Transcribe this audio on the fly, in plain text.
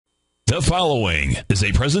The following is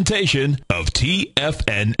a presentation of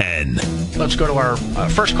TFNN. Let's go to our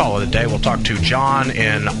first call of the day. We'll talk to John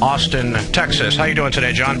in Austin, Texas. How you doing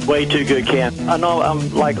today, John? Way too good, Ken. I know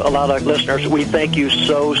I'm like a lot of listeners. We thank you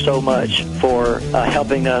so much for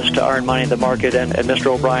helping us to earn money in the market, and Mr.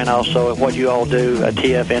 O'Brien also, and what you all do at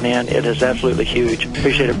TFNN. It is absolutely huge.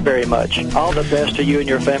 Appreciate it very much. All the best to you and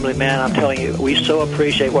your family, man. I'm telling you, we so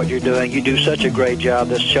appreciate what you're doing. You do such a great job.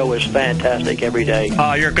 This show is fantastic every day.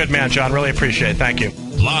 You're a good man, John. Really appreciate it. Thank you.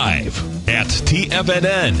 Live at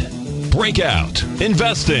TFNN, Breakout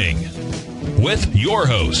Investing, with your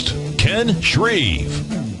host, Ken Shreve.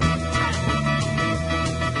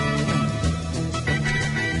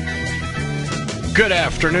 Good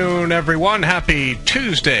afternoon, everyone. Happy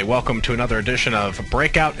Tuesday. Welcome to another edition of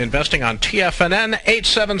Breakout Investing on TFNN.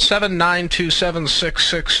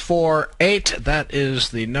 877-927-6648. That is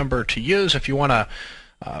the number to use if you want to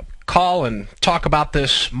call and talk about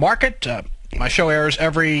this market. My show airs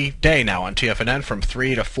every day now on TFNN from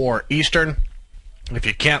 3 to 4 Eastern. If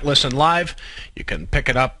you can't listen live, you can pick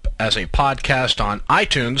it up as a podcast on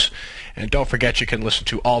iTunes. And don't forget, you can listen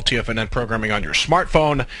to all TFNN programming on your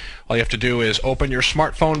smartphone. All you have to do is open your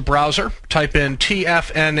smartphone browser, type in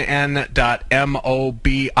tfnn.mobi,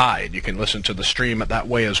 and you can listen to the stream that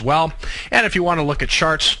way as well. And if you want to look at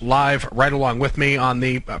charts live right along with me on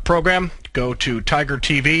the program, go to Tiger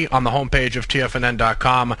TV on the homepage of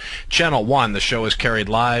TFNN.com. Channel 1, the show is carried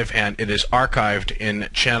live, and it is archived in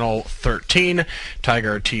Channel 13.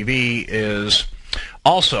 Tiger TV is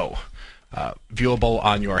also viewable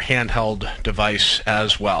on your handheld device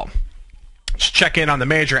as well. Let's check in on the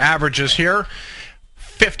major averages here.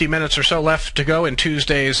 50 minutes or so left to go in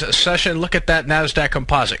Tuesday's session. Look at that NASDAQ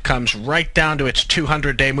composite. Comes right down to its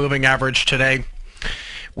 200-day moving average today,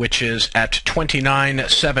 which is at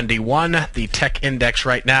 29.71. The tech index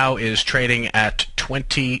right now is trading at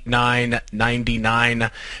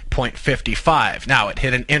 2999.55. Now, it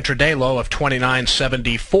hit an intraday low of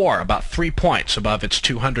 29.74, about 3 points above its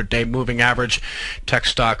 200-day moving average. Tech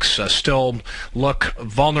stocks still look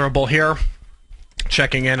vulnerable here.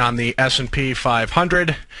 Checking in on the S&P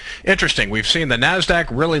 500. Interesting, we've seen the NASDAQ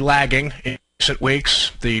really lagging in recent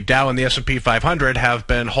weeks. The Dow and the S&P 500 have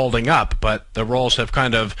been holding up, but the roles have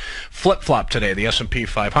kind of flip-flopped today. The S&P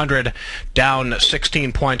 500 down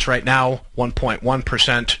 16 points right now,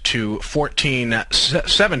 1.1% to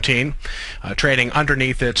 1417, trading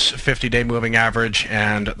underneath its 50-day moving average,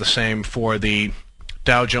 and the same for the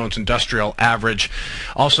Dow Jones Industrial Average,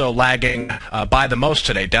 also lagging by the most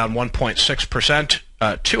today, down 1.6%,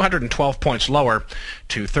 212 points lower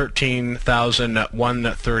to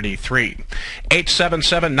 13,133.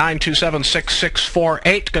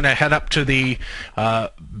 877-927-6648. Going to head up to the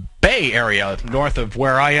Bay Area, north of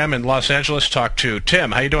where I am in Los Angeles. Talk to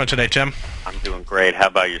Tim. How you doing today, Tim? I'm doing great. How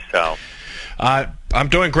about yourself? I'm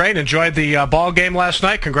doing great. Enjoyed the ball game last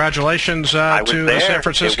night. Congratulations to San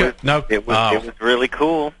Francisco. It was really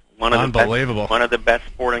cool. Unbelievable. One of the best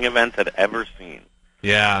sporting events I've ever seen.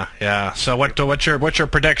 Yeah. So what's your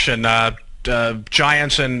prediction?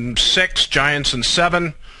 Giants in 6, Giants in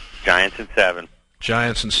 7? Giants in 7.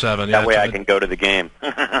 Giants in 7. That way I can go to the game.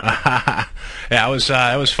 Yeah, it was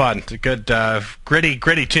fun. It's a good,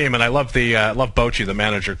 gritty team, and I love Bochy, the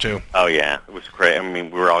manager, too. Oh yeah, it was great. I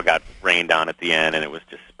mean, we all got rained on at the end, and it was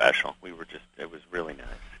just special. It was really nice.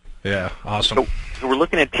 Yeah, awesome. So we're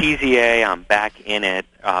looking at TZA. I'm back in it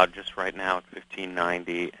just right now at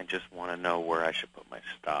 1590, and just want to know where I should put my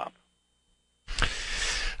stop.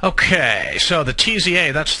 Okay, so the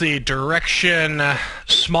TZA, that's the Direction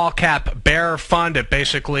Small Cap Bear Fund. It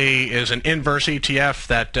basically is an inverse ETF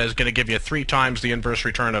that is going to give you 3 times the inverse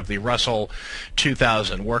return of the Russell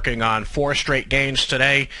 2000. Working on 4 straight gains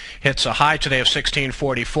today. Hits a high today of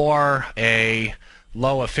 1644, a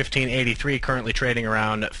low of 1583, currently trading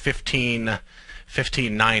around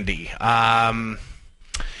 1590.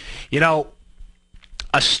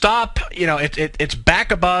 A stop, it's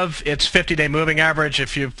back above its 50-day moving average.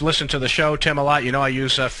 If you've listened to the show, Tim, a lot, I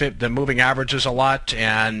use the moving averages a lot.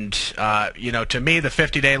 And, to me, the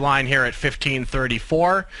 50-day line here at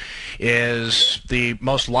 1534 is the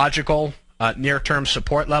most logical near-term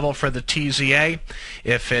support level for the TZA.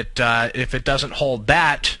 If it doesn't hold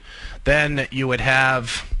that, then you would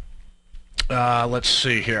have, let's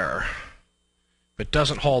see here. If it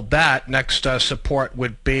doesn't hold that, next support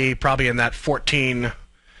would be probably in that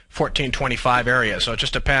 1425 area. So it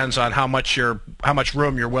just depends on how much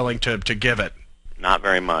room you're willing to give it. Not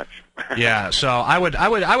very much. Yeah, so I would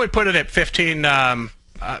put it at 15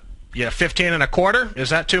 15 and a quarter. Is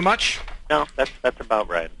that too much? No, that's about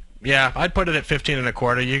right. Yeah, I'd put it at 15 and a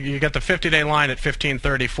quarter. You get the 50-day line at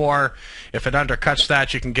 15.34. If it undercuts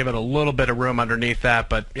that, you can give it a little bit of room underneath that.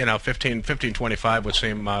 But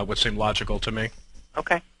 15.25 would seem logical to me.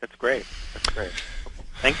 Okay, that's great.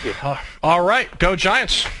 Thank you. All right, go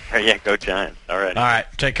Giants. Yeah, go Giants. All right. All right,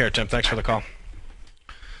 take care, Tim. Thanks for the call.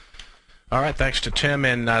 All right, thanks to Tim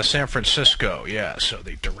in San Francisco. Yeah, so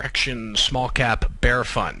the Direction Small Cap Bear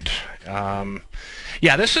Fund.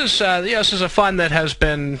 This is a fund that has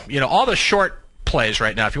been, all the short plays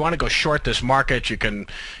right now. If you want to go short this market, you can,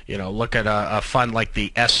 look at a fund like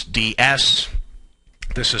the SDS.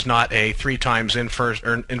 This is not a 3 times inverse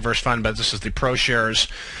fund, but this is the ProShares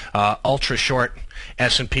ultra short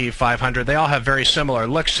S&P 500. They all have very similar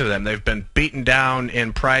looks to them. They've been beaten down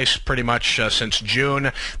in price pretty much since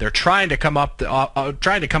June. They're trying to come up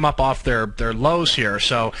off their lows here.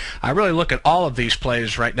 So I really look at all of these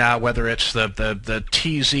plays right now, whether it's the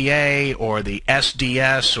TZA or the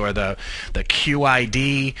SDS or the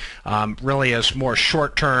QID, really as more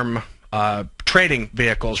short-term trading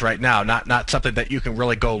vehicles right now, not something that you can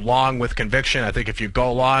really go long with conviction. I think if you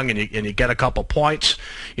go long and you get a couple points,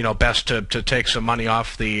 best to take some money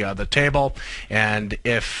off the table. And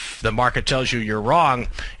if the market tells you you're wrong,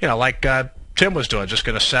 like Tim was doing, just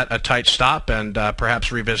going to set a tight stop and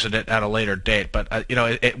perhaps revisit it at a later date. But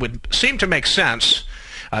it would seem to make sense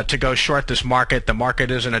to go short this market. The market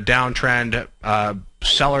is in a downtrend.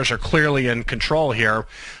 Sellers are clearly in control here.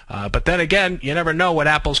 But then again, you never know what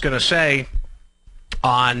Apple's going to say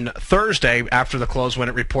on Thursday after the close when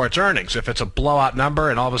it reports earnings. If it's a blowout number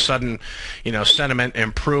and all of a sudden, sentiment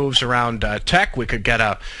improves around tech, we could get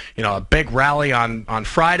a big rally on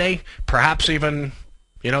Friday, perhaps even,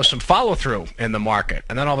 some follow through in the market.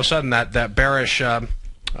 And then all of a sudden that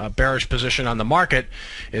bearish position on the market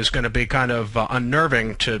is going to be kind of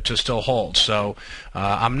unnerving to still hold. So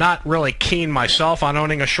I'm not really keen myself on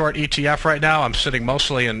owning a short ETF right now. I'm sitting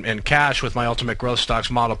mostly in cash with my Ultimate Growth Stocks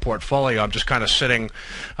model portfolio. I'm just kind of sitting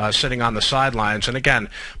on the sidelines. And again,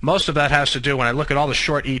 most of that has to do, when I look at all the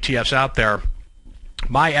short ETFs out there,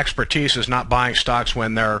 my expertise is not buying stocks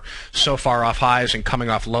when they're so far off highs and coming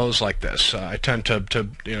off lows like this. I tend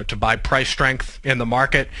to buy price strength in the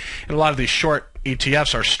market, and a lot of these short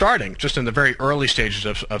ETFs are starting just in the very early stages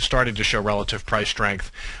of starting to show relative price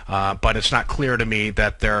strength, but it's not clear to me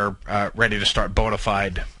that they're ready to start bona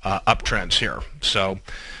fide uptrends here. So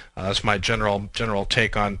that's my general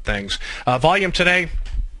take on things. Volume today,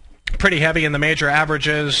 pretty heavy in the major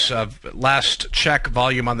averages. Last check,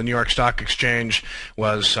 volume on the New York Stock Exchange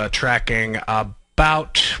was tracking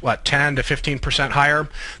about 10 to 15% higher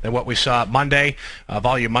than what we saw Monday.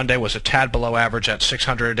 Volume Monday was a tad below average at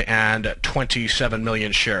 627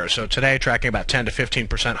 million shares. So today tracking about 10 to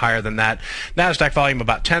 15% higher than that. NASDAQ volume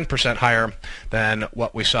about 10% higher than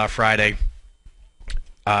what we saw Friday.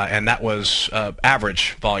 And that was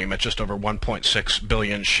average volume at just over 1.6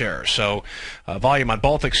 billion shares. So volume on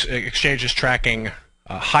both exchanges tracking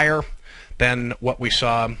higher than what we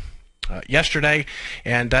saw yesterday.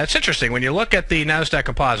 And it's interesting, when you look at the NASDAQ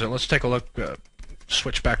composite, let's take a look,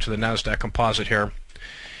 switch back to the NASDAQ composite here.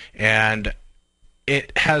 And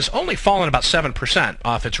it has only fallen about 7%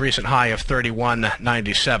 off its recent high of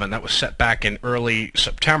 31.97. That was set back in early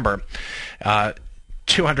September.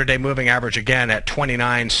 200-day moving average again at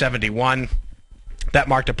 29.71. That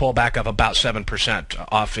marked a pullback of about 7%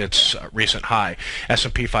 off its recent high.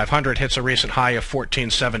 S&P 500 hits a recent high of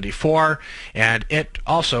 1474, and it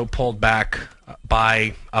also pulled back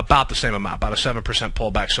by about the same amount, about a 7%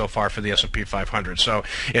 pullback so far for the S&P 500. So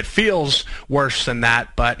it feels worse than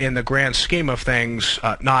that, but in the grand scheme of things,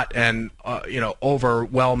 not an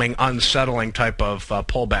overwhelming, unsettling type of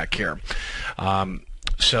pullback here.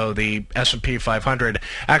 So the S&P 500,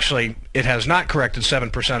 actually, it has not corrected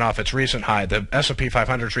 7% off its recent high. The S&P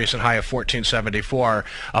 500's recent high of 1474,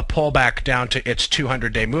 a pullback down to its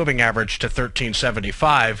 200-day moving average to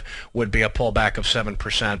 1375 would be a pullback of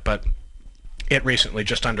 7%, but it recently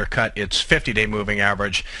just undercut its 50-day moving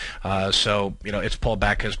average, so its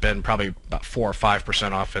pullback has been probably about 4 or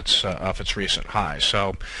 5% off its recent high.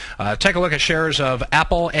 So take a look at shares of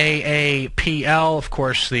Apple, AAPL. Of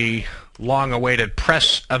course, the long-awaited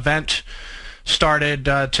press event started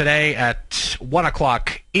today at 1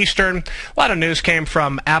 o'clock Eastern. A lot of news came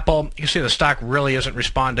from Apple. You see the stock really isn't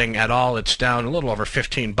responding at all. It's down a little over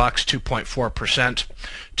 $15, 2.4%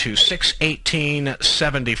 to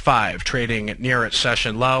 $618.75, trading near its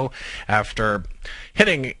session low after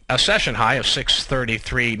hitting a session high of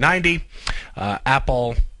 $633.90.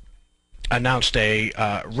 Apple announced a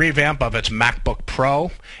revamp of its MacBook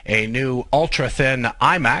Pro, a new ultra-thin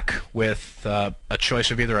iMac with a choice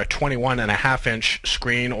of either a 21.5-inch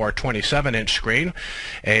screen or 27-inch screen,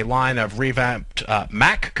 a line of revamped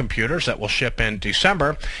Mac computers that will ship in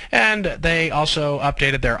December, and they also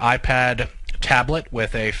updated their iPad tablet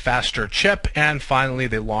with a faster chip, and finally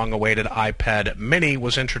the long-awaited iPad mini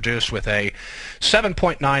was introduced with a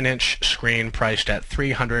 7.9-inch screen priced at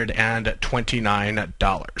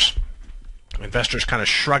 $329. Investors kind of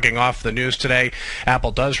shrugging off the news today.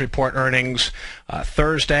 Apple does report earnings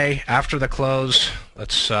Thursday after the close.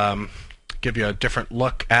 Let's give you a different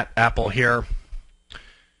look at Apple here.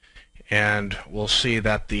 And we'll see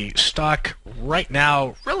that the stock right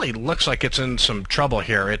now really looks like it's in some trouble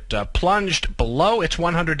here. It plunged below its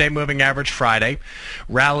 100-day moving average Friday,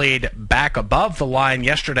 rallied back above the line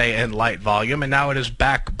yesterday in light volume, and now it is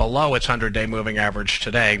back below its 100-day moving average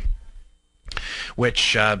today,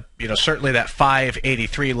 which, certainly that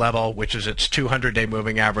 583 level, which is its 200-day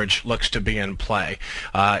moving average, looks to be in play.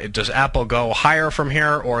 Does Apple go higher from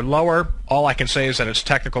here or lower? All I can say is that its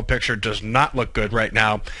technical picture does not look good right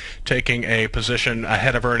now. Taking a position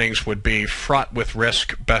ahead of earnings would be fraught with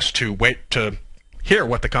risk. Best to wait to hear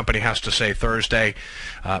what the company has to say Thursday.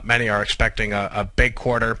 Many are expecting a big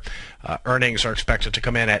quarter. Earnings are expected to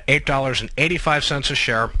come in at $8.85 a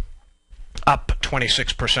share, up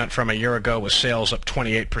 26% from a year ago, with sales up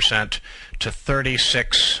 28% to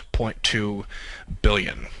 $36.2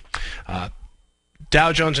 billion.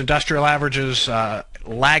 Dow Jones Industrial Averages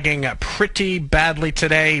lagging pretty badly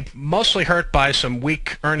today, mostly hurt by some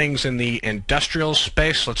weak earnings in the industrial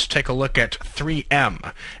space. Let's take a look at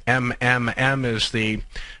 3M. MMM is the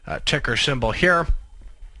ticker symbol here.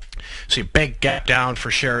 See, big gap down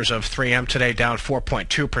for shares of 3M today, down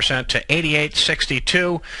 4.2% to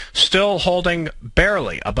 88.62, still holding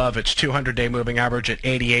barely above its 200-day moving average at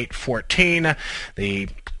 88.14. The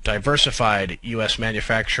diversified U.S.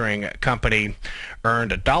 manufacturing company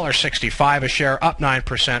earned $1.65 a share, up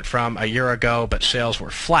 9% from a year ago, but sales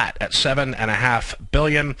were flat at $7.5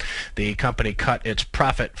 billion. The company cut its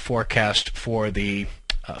profit forecast for the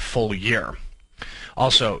full year.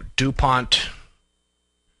 Also, DuPont,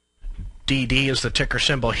 DD is the ticker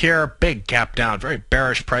symbol here. Big gap down, very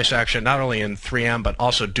bearish price action, not only in 3M but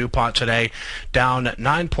also DuPont today, down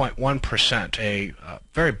 9.1%, a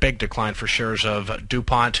very big decline for shares of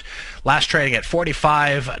DuPont. Last trading at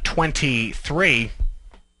 45.23.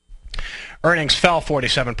 Earnings fell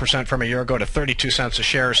 47% from a year ago to 32 cents a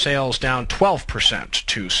share. Sales down 12%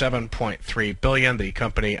 to $7.3 billion. The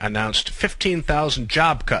company announced 15,000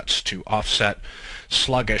 job cuts to offset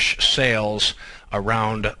sluggish sales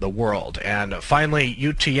around the world. And finally,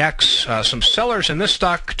 UTX, some sellers in this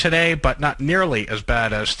stock today, but not nearly as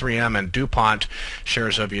bad as 3M and DuPont.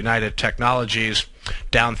 Shares of United Technologies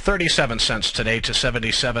down 37 cents today to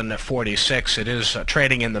 77.46. It is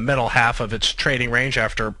trading in the middle half of its trading range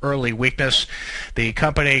after early weakness. The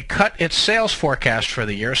company cut its sales forecast for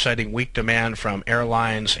the year, citing weak demand from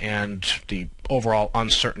airlines and the overall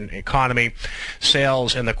uncertain economy.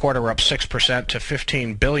 Sales in the quarter were up 6% to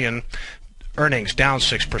 $15 billion. Earnings down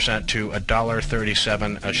 6% to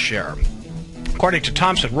 $1.37 a share. According to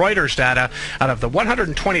Thomson Reuters data, out of the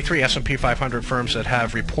 123 S&P 500 firms that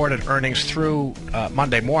have reported earnings through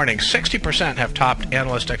Monday morning, 60% have topped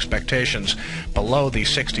analyst expectations, below the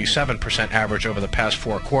 67% average over the past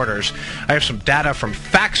 4 quarters. I have some data from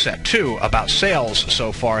FactSet, too, about sales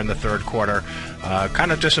so far in the third quarter.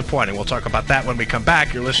 Kind of disappointing. We'll talk about that when we come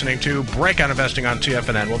back. You're listening to Breakout Investing on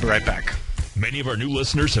TFNN. We'll be right back. Many of our new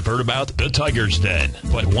listeners have heard about the Tiger's Den,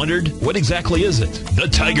 but wondered, what exactly is it? The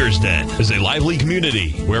Tiger's Den is a lively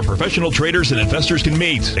community where professional traders and investors can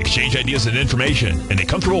meet, exchange ideas and information in a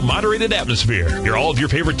comfortable, moderated atmosphere. Hear all of your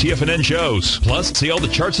favorite TFNN shows, plus see all the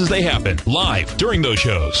charts as they happen live during those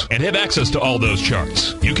shows, and have access to all those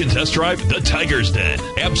charts. You can test drive the Tiger's Den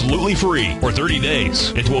absolutely free for 30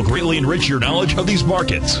 days. It will greatly enrich your knowledge of these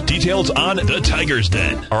markets. Details on the Tiger's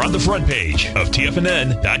Den are on the front page of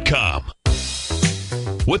TFNN.com.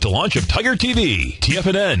 With the launch of Tiger TV,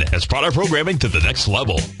 TFNN has brought our programming to the next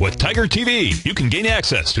level. With Tiger TV, you can gain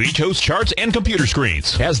access to each host's charts and computer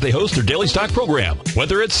screens as they host their daily stock program.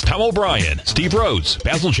 Whether it's Tom O'Brien, Steve Rhodes,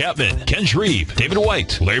 Basil Chapman, Ken Shreve, David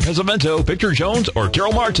White, Larry Pesavento, Victor Jones, or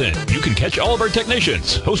Daryl Martin, you can catch all of our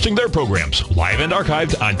technicians hosting their programs live and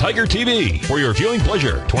archived on Tiger TV for your viewing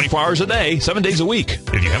pleasure, 24 hours a day, 7 days a week.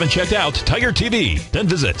 If you haven't checked out Tiger TV, then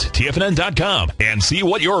visit TFNN.com and see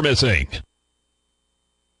what you're missing.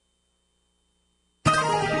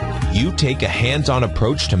 you take a hands-on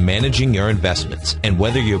approach to managing your investments. And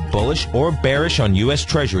whether you're bullish or bearish on U.S.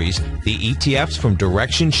 Treasuries, the ETFs from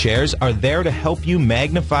Direction Shares are there to help you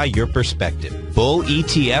magnify your perspective. Bull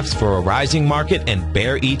ETFs for a rising market and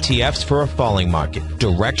bear ETFs for a falling market.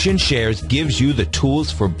 Direction Shares gives you the tools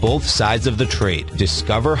for both sides of the trade.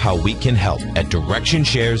 Discover how we can help at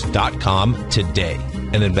DirectionShares.com today.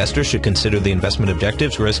 An investor should consider the investment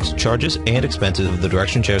objectives, risks, charges, and expenses of the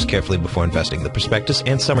Direction Shares carefully before investing. The prospectus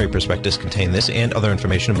and summary prospectus contain this and other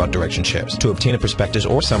information about Direction Shares. To obtain a prospectus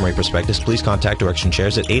or summary prospectus, please contact Direction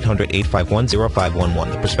Shares at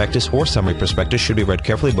 800-851-0511. The prospectus or summary prospectus should be read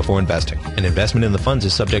carefully before investing. An investment in the funds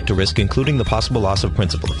is subject to risk, including the possible loss of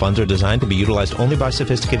principal. The funds are designed to be utilized only by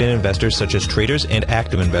sophisticated investors such as traders and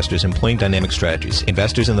active investors employing dynamic strategies.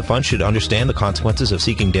 Investors in the fund should understand the consequences of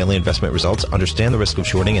seeking daily investment results, understand the risk of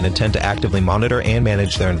shorting, and intend to actively monitor and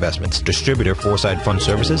manage their investments. Distributor Foreside Fund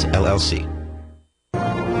Services, LLC.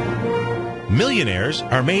 Millionaires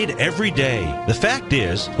are made every day. The fact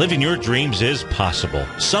is, living your dreams is possible.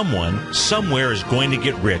 Someone, somewhere is going to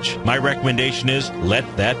get rich. My recommendation is, let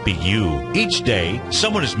that be you. Each day,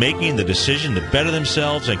 someone is making the decision to better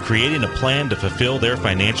themselves and creating a plan to fulfill their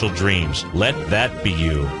financial dreams. Let that be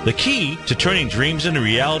you. The key to turning dreams into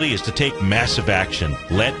reality is to take massive action.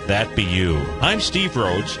 Let that be you. I'm Steve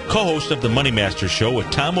Rhodes, co-host of the Money Master Show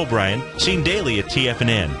with Tom O'Brien, seen daily at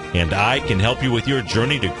TFNN, and I can help you with your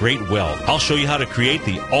journey to great wealth. I'll show you how to create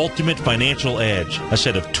the ultimate financial edge, a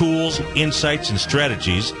set of tools, insights, and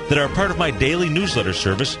strategies that are part of my daily newsletter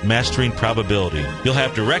service, Mastering Probability. You'll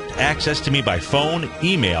have direct access to me by phone,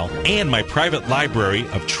 email, and my private library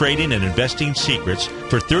of trading and investing secrets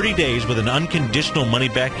for 30 days with an unconditional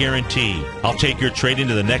money-back guarantee. I'll take your trading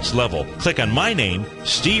to the next level. Click on my name,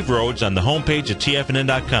 Steve Rhodes, on the homepage at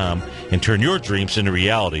TFNN.com and turn your dreams into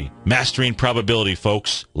reality. Mastering Probability,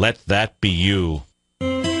 folks. Let that be you.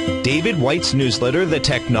 David White's newsletter, The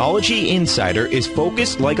Technology Insider, is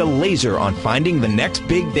focused like a laser on finding the next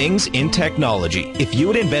big things in technology. If you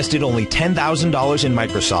had invested only $10,000 in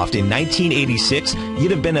Microsoft in 1986,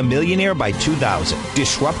 you'd have been a millionaire by 2000.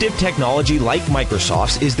 Disruptive technology like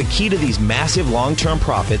Microsoft's is the key to these massive long-term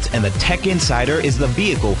profits, and the Tech Insider is the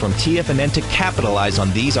vehicle from TFNN to capitalize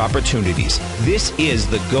on these opportunities. This is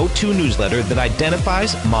the go-to newsletter that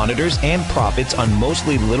identifies, monitors, and profits on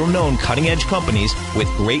mostly little-known cutting-edge companies with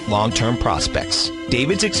great long-term prospects.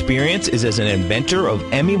 David's experience is as an inventor of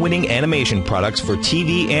Emmy-winning animation products for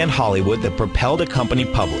TV and Hollywood that propelled a company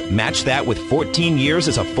public. Match that with 14 years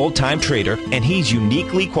as a full-time trader, and he's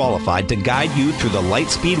uniquely qualified to guide you through the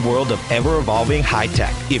light-speed world of ever-evolving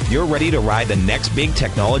high-tech. If you're ready to ride the next big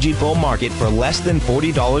technology bull market for less than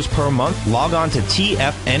 $40 per month, log on to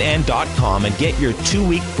TFNN.com and get your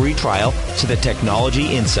 2-week free trial to the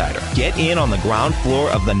Technology Insider. Get in on the ground floor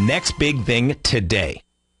of the next big thing today.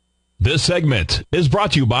 This segment is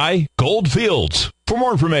brought to you by Goldfields. For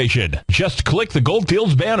more information, just click the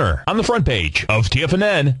Goldfields banner on the front page of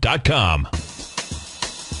TFNN.com.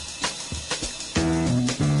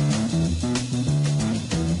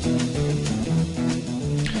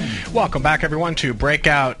 Welcome back, everyone, to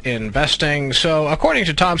Breakout Investing. So, according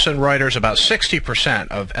to Thomson Reuters, about 60%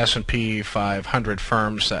 of S&P 500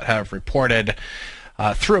 firms that have reported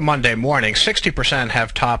through Monday morning, 60%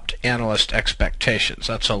 have topped analyst expectations.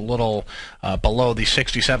 That's a little below the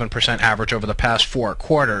 67% average over the past 4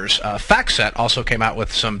 quarters. FactSet also came out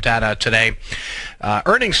with some data today.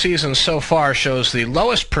 Earnings season so far shows the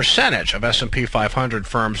lowest percentage of S&P 500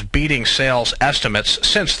 firms beating sales estimates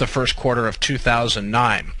since the first quarter of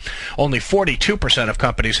 2009. Only 42% of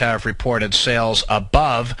companies have reported sales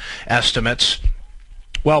above estimates,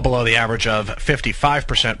 well below the average of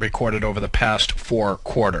 55% recorded over the past 4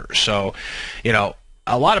 quarters. So, you know,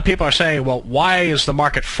 a lot of people are saying, well, why is the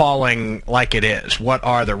market falling like it is? What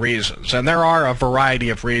are the reasons? And there are a variety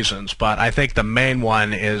of reasons, but I think the main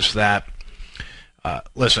one is that,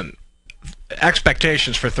 listen,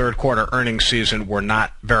 expectations for third quarter earnings season were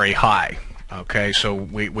not very high. Okay, so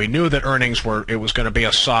we knew that it was going to be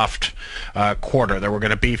a soft quarter. There were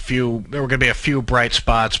going to be a few bright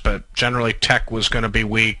spots, but generally tech was going to be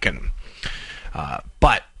weak, and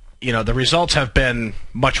but you know, the results have been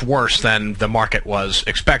much worse than the market was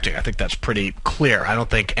expecting. I think that's pretty clear. I don't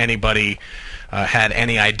think anybody had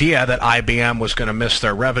any idea that IBM was going to miss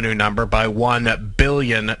their revenue number by $1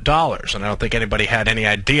 billion, and I don't think anybody had any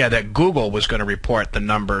idea that Google was going to report the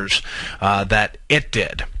numbers that it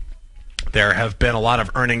did. There have been a lot of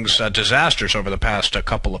earnings disasters over the past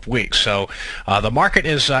couple of weeks, so the market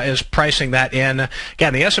is pricing that in.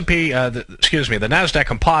 Again, the S&P, the Nasdaq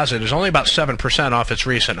Composite is only about 7% off its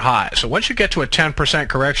recent high. So once you get to a 10%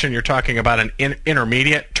 correction, you're talking about an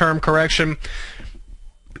intermediate term correction.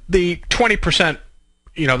 the 20%,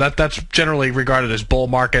 that's generally regarded as bull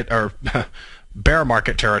market or bear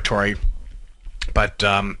market territory. But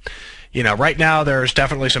right now there's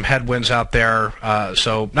definitely some headwinds out there.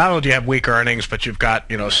 So not only do you have weak earnings, but you've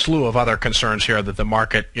got a slew of other concerns here that the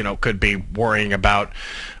market could be worrying about.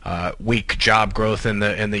 Weak job growth in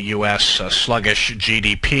the U.S., sluggish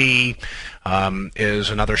GDP. Is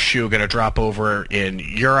another shoe going to drop over in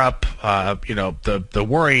Europe? The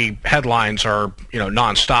worry headlines are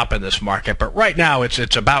nonstop in this market. But right now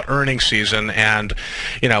it's about earnings season, and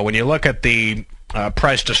when you look at the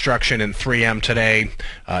price destruction in 3M today,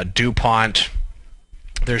 DuPont,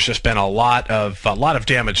 there's just been a lot of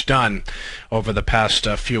damage done over the past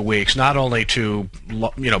few weeks, not only to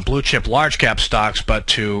blue chip large cap stocks, but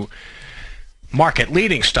to market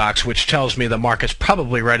leading stocks, which tells me the market's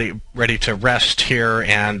probably ready to rest here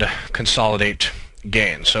and consolidate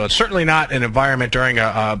gains. So it's certainly not an environment during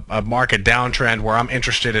a market downtrend where I'm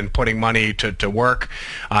interested in putting money to work.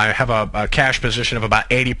 I have a cash position of about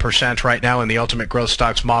 80% right now in the Ultimate Growth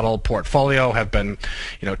Stocks model portfolio. Have been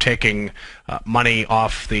taking money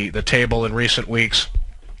off the table in recent weeks,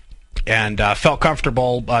 and felt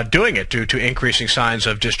comfortable doing it due to increasing signs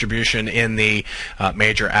of distribution in the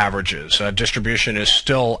major averages. Distribution is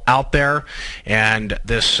still out there, and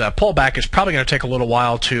this pullback is probably going to take a little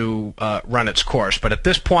while to run its course. But at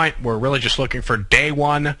this point, we're really just looking for day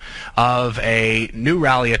one of a new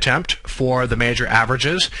rally attempt for the major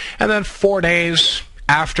averages, and then 4 days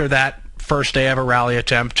after that first day of a rally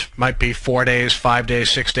attempt, might be 4 days, 5 days,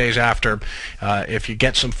 6 days after. If you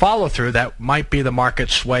get some follow-through, that might be the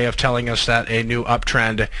market's way of telling us that a new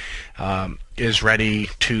uptrend is ready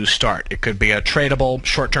to start. It could be a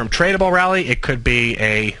short-term tradable rally. It could be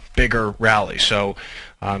a bigger rally. So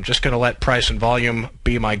I'm just going to let price and volume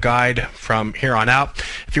be my guide from here on out.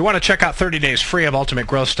 If you want to check out 30 days free of Ultimate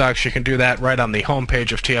Growth Stocks, you can do that right on the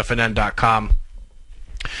homepage of TFNN.com.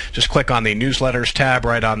 Just click on the newsletters tab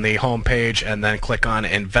right on the home page, and then click on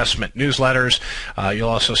investment newsletters. You'll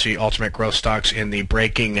also see Ultimate Growth Stocks in the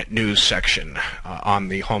breaking news section on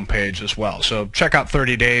the home page as well. So check out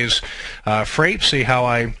 30 days free. See how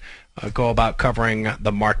I go about covering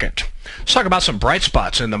the market. Let's talk about some bright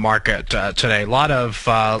spots in the market today. A lot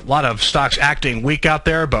of stocks acting weak out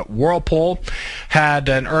there, but Whirlpool had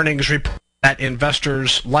an earnings report that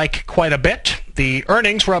investors like quite a bit. The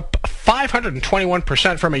earnings were up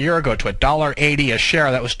 521% from a year ago to $1.80 a share.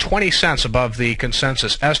 That was 20 cents above the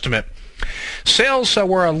consensus estimate. Sales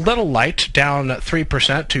were a little light, down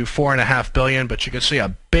 3% to $4.5 billion, but you can see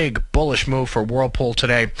a big bullish move for Whirlpool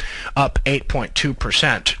today, up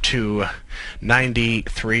 8.2% to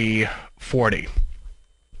 $93.40.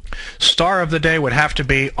 Star of the day would have to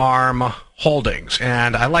be ARM Holdings,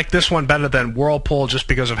 and I like this one better than Whirlpool just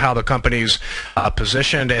because of how the company's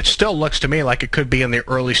positioned. It still looks to me like it could be in the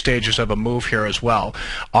early stages of a move here as well.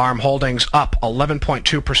 ARM Holdings up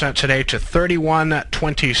 11.2% today to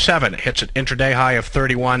 $31.27. It hits an intraday high of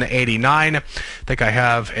 $31.89. I think I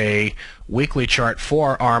have a weekly chart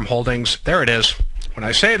for ARM Holdings. There it is. When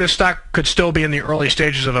I say this stock could still be in the early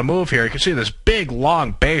stages of a move here, you can see this big,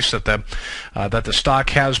 long base that the stock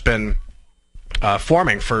has been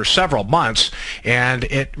forming for several months, and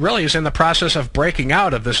it really is in the process of breaking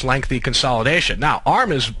out of this lengthy consolidation. Now,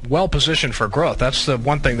 ARM is well positioned for growth. That's the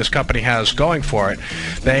one thing this company has going for it.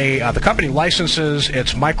 The company licenses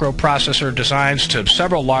its microprocessor designs to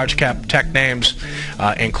several large cap tech names,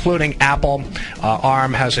 including Apple.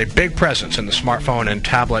 ARM has a big presence in the smartphone and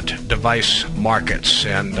tablet device markets,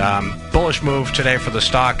 and bullish move today for the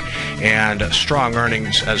stock, and strong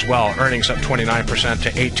earnings as well. Earnings up 29%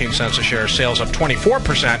 to 18 cents a share. Sales up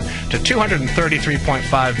 24% to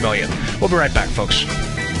 $233.5 million. We'll be right back, folks.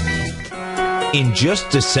 In just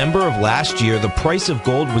December of last year, the price of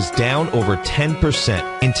gold was down over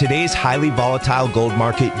 10%. In today's highly volatile gold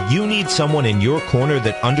market, you need someone in your corner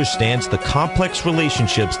that understands the complex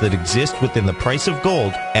relationships that exist within the price of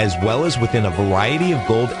gold, as well as within a variety of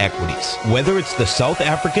gold equities. Whether it's the South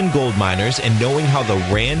African gold miners and knowing how the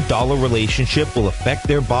Rand-dollar relationship will affect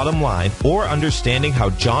their bottom line, or understanding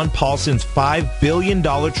how John Paulson's $5 billion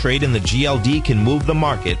trade in the GLD can move the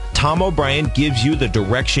market, Tom O'Brien gives you the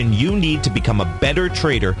direction you need to become a better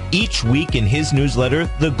trader each week in his newsletter,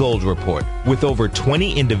 The Gold Report. With over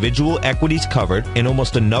 20 individual equities covered and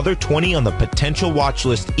almost another 20 on the potential watch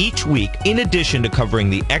list each week, in addition to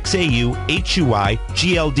covering the XAU, HUI,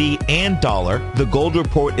 GLD, and dollar, The Gold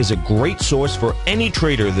Report is a great source for any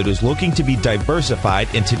trader that is looking to be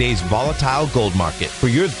diversified in today's volatile gold market. For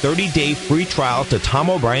your 30-day free trial to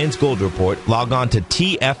Tom O'Brien's Gold Report, log on to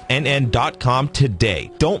TFNN.com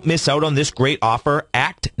today. Don't miss out on this great offer.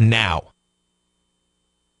 Act now.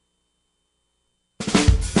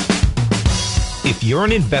 If you're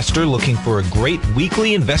an investor looking for a great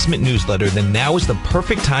weekly investment newsletter, then now is the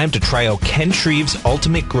perfect time to try out Ken Shreve's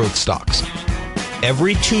Ultimate Growth Stocks.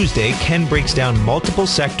 Every Tuesday, Ken breaks down multiple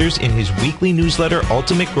sectors in his weekly newsletter,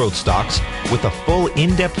 Ultimate Growth Stocks, with a full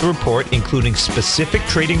in-depth report including specific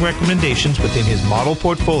trading recommendations within his model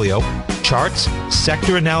portfolio, charts,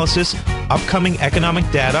 sector analysis, upcoming economic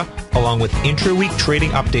data, along with intra-week trading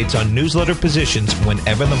updates on newsletter positions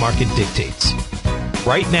whenever the market dictates.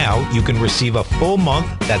 Right now, you can receive a full month,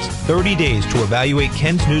 that's 30 days, to evaluate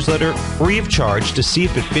Ken's newsletter free of charge to see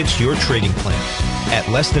if it fits your trading plan. At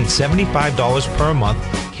less than $75 per month,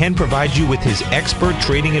 Ken provides you with his expert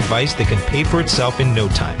trading advice that can pay for itself in no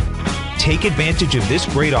time. Take advantage of this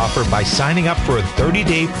great offer by signing up for a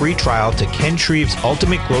 30-day free trial to Ken Shreve's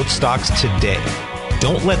Ultimate Growth Stocks today.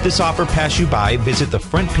 Don't let this offer pass you by. Visit the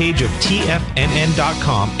front page of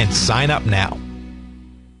TFNN.com and sign up now.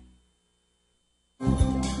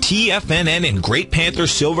 TFNN and Great Panther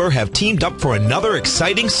Silver have teamed up for another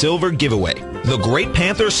exciting silver giveaway. The Great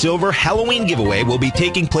Panther Silver Halloween giveaway will be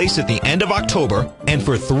taking place at the end of October, and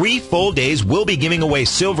for 3 full days, we'll be giving away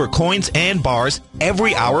silver coins and bars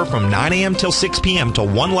every hour from 9 a.m. till 6 p.m. to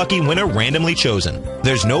one lucky winner randomly chosen.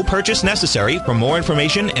 There's no purchase necessary. For more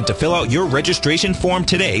information and to fill out your registration form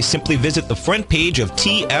today, simply visit the front page of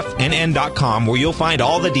TFNN.com where you'll find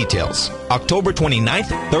all the details. October 29th,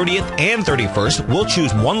 30th, and 31st, we'll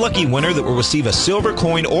choose one lucky winner that will receive a silver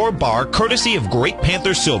coin or bar courtesy of Great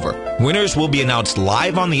Panther Silver. Winners will be announced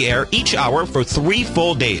live on the air each hour for 3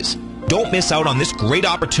 full days. Don't miss out on this great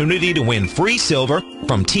opportunity to win free silver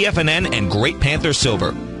from TFNN and Great Panther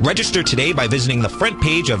Silver. Register today by visiting the front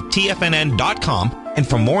page of TFNN.com, and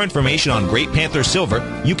for more information on Great Panther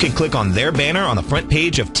Silver, you can click on their banner on the front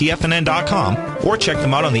page of TFNN.com or check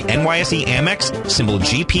them out on the NYSE Amex, symbol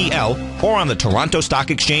GPL, or on the Toronto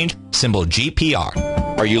Stock Exchange, symbol GPR.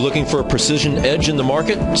 Are you looking for a precision edge in the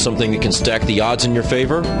market? Something that can stack the odds in your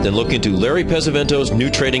favor? Then look into Larry Pesavento's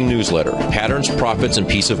new trading newsletter, Patterns, Profits, and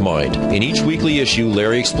Peace of Mind. In each weekly issue,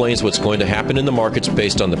 Larry explains what's going to happen in the markets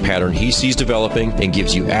based on the pattern he sees developing and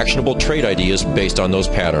gives you actionable trade ideas based on those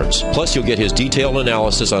patterns. Plus, you'll get his detailed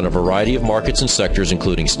analysis on a variety of markets and sectors,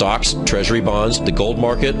 including stocks, treasury bonds, the gold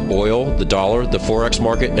market, oil, the dollar, the forex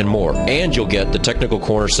market, and more. And you'll get the Technical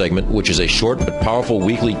Corner segment, which is a short but powerful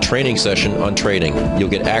weekly training session on trading.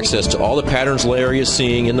 You'll get access to all the patterns Larry is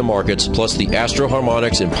seeing in the markets, plus the Astro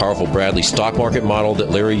Harmonics and powerful Bradley stock market model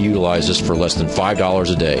that Larry utilizes for less than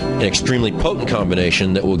 $5 a day. An extremely potent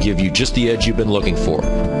combination that will give you just the edge you've been looking for.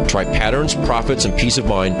 Try Patterns, Profits, and Peace of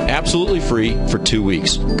Mind absolutely free for 2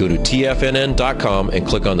 weeks. Go to TFNN.com and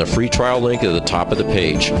click on the free trial link at the top of the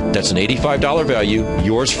page. That's an $85 value,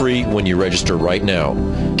 yours free when you register right now.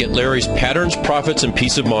 Get Larry's Patterns, Profits, and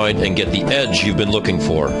Peace of Mind and get the edge you've been looking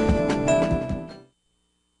for.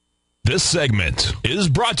 This segment is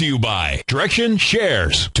brought to you by Direction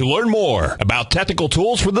Shares. To learn more about technical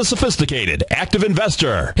tools for the sophisticated active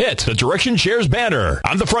investor, hit the Direction Shares banner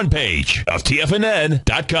on the front page of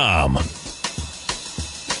TFNN.com.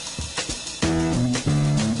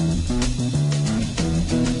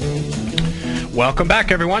 Welcome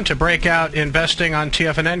back, everyone, to Breakout Investing on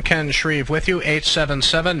TFNN. Ken Shreve with you,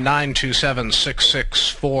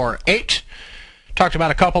 877-927-6648. Talked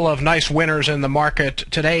about a couple of nice winners in the market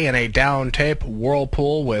today in a down tape.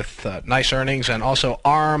 Whirlpool with nice earnings, and also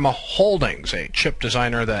ARM Holdings, a chip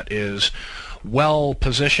designer that is well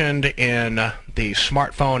positioned in the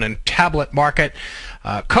smartphone and tablet market.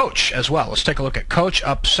 Coach as well. Let's take a look at Coach,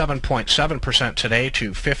 up 7.7% today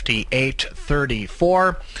to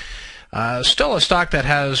 $58.34. Still a stock that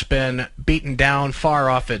has been beaten down far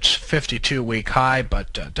off its 52-week high,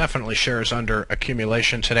 but definitely shares under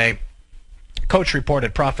accumulation today. Coach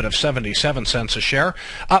reported profit of 77 cents a share,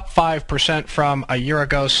 up 5% from a year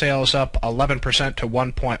ago. Sales up 11% to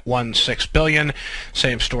 $1.16 billion.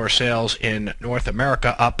 Same-store sales in North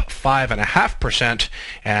America up 5.5%,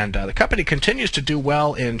 and the company continues to do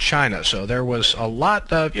well in China. So there was a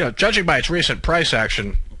lot of, judging by its recent price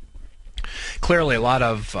action, clearly a lot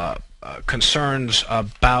of concerns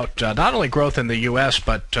about not only growth in the U.S.,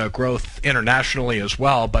 but growth internationally as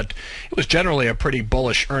well. But it was generally a pretty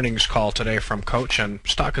bullish earnings call today from Coach, and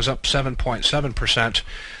stock is up 7.7%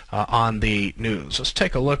 on the news. Let's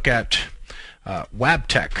take a look at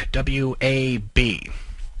Wabtec, W-A-B.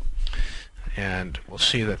 And we'll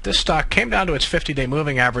see that this stock came down to its 50-day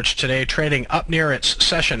moving average today, trading up near its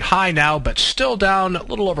session high now, but still down a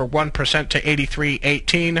little over 1% to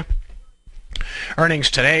 83.18.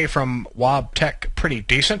 Earnings today from Wabtec pretty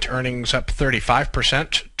decent. Earnings up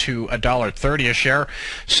 35% to $1.30 a share.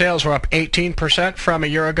 Sales were up 18% from a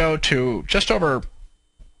year ago to just over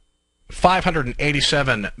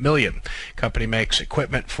 $587 million. Company makes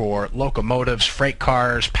equipment for locomotives, freight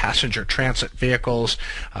cars, passenger transit vehicles,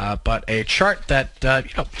 but a chart that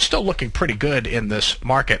still looking pretty good in this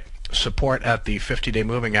market. Support at the 50-day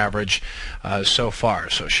moving average so far.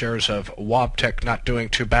 So shares of Wabtec not doing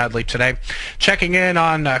too badly today. Checking in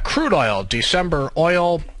on crude oil. December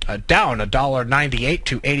oil down $1.98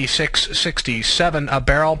 to 86.67 a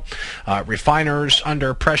barrel. Refiners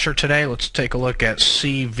under pressure today. Let's take a look at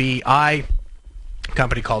CVI.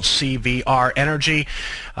 Company called CVR Energy.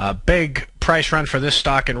 Big price run for this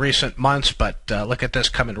stock in recent months, but look at this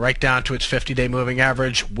coming right down to its 50-day moving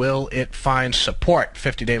average. Will it find support?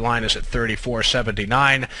 50-day line is at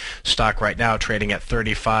 34.79. Stock right now trading at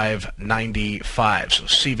 35.95. So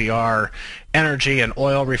CVR Energy, an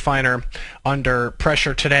oil refiner, under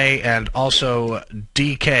pressure today, and also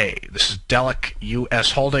DK. This is Delek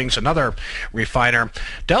U.S. Holdings, another refiner.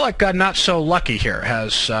 Delek got not so lucky here.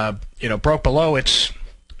 Has broke below its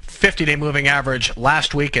 50-day moving average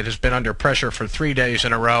last week. It has been under pressure for 3 days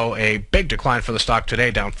in a row. A big decline for the stock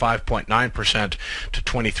today, down 5.9% to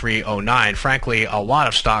 23.09. Frankly, a lot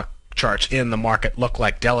of stock charts in the market look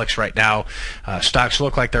like Delec's right now. Stocks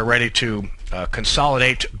look like they're ready to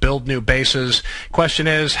consolidate, build new bases. Question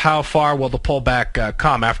is, how far will the pullback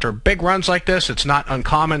come? After big runs like this, it's not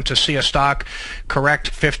uncommon to see a stock correct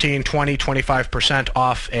 15, 20, 25%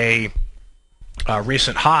 off a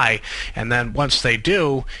recent high, and then once they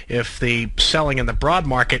do, if the selling in the broad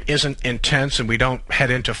market isn't intense and we don't head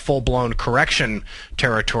into full-blown correction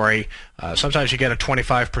territory, sometimes you get a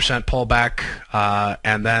 25% pullback,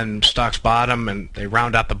 and then stocks bottom and they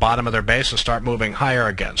round out the bottom of their base and start moving higher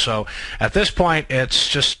again. So at this point, it's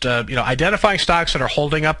just identifying stocks that are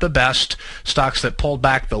holding up the best, stocks that pulled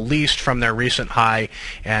back the least from their recent high,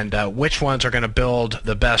 and which ones are going to build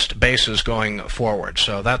the best bases going forward.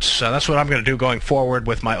 So that's what I'm going to do going forward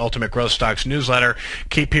with my Ultimate Growth Stocks newsletter.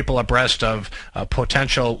 Keep people abreast of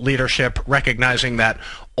potential leadership, recognizing that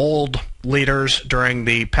old leaders during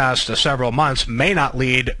the past several months may not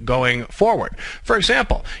lead going forward. For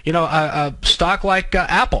example, a stock like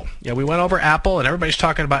Apple. We went over Apple, and everybody's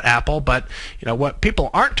talking about Apple, but what people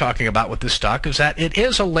aren't talking about with this stock is that it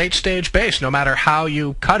is a late-stage base, no matter how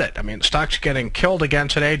you cut it. I mean, the stock's getting killed again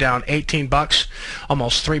today, down $18,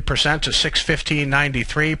 almost 3% to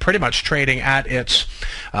 $615.93, pretty much trading at its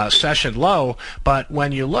session low. But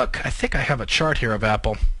when you look, I think I have a chart here of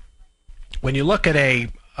Apple. When you look at a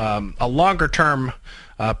longer-term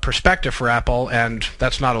perspective for Apple, and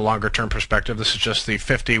that's not a longer-term perspective. This is just the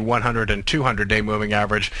 50, 100, and 200-day moving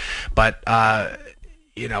average. But why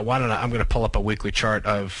don't I'm going to pull up a weekly chart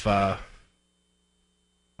of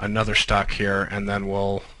another stock here, and then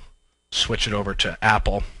we'll switch it over to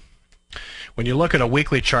Apple. When you look at a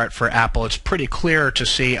weekly chart for Apple, it's pretty clear to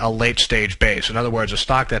see a late-stage base. In other words, a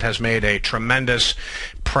stock that has made a tremendous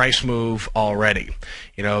price move already.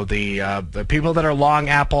 The people that are long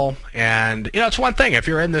Apple, and it's one thing if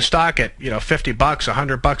you're in this stock at $50,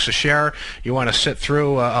 $100 a share, you want to sit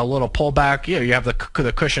through a little pullback. You have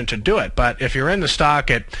the cushion to do it. But if you're in the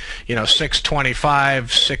stock at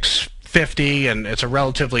 $625, $650, and it's a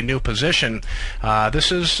relatively new position,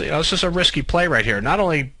 this is a risky play right here. Not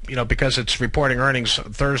only because it's reporting earnings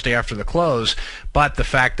Thursday after the close, but the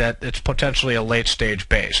fact that it's potentially a late stage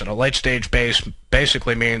base. And a late stage base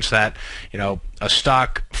basically means that a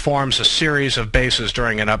stock forms a series of bases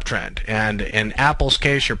during an uptrend. And in Apple's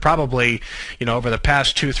case, you're probably over the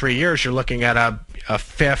past 2-3 years, you're looking at a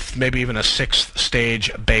fifth, maybe even a sixth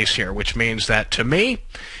stage base here, which means that, to me,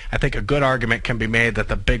 I think a good argument can be made that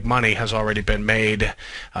the big money has already been made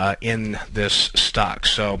in this stock.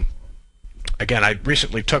 So again, I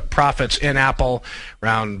recently took profits in Apple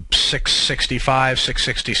around 665,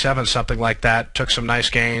 667, something like that. Took some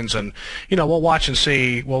nice gains, and we'll watch and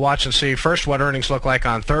see. We'll watch and see first what earnings look like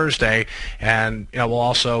on Thursday, and we'll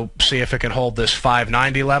also see if it can hold this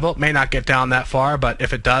 590 level. It may not get down that far, but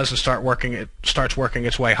if it does and starts working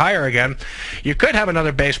its way higher again, you could have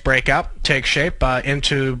another base breakout take shape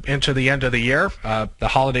into the end of the year. The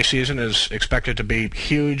holiday season is expected to be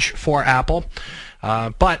huge for Apple.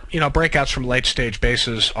 But breakouts from late stage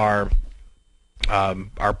bases are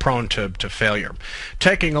prone to failure.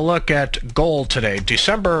 Taking a look at gold today,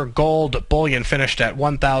 December gold bullion finished at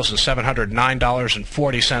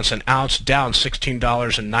 $1,709.40 an ounce, down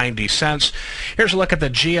 $16.90. Here's a look at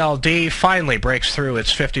the GLD. Finally breaks through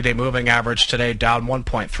its 50-day moving average today, down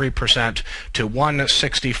 1.3% to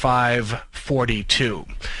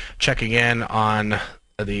 165.42. Checking in on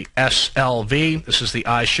the SLV. This is the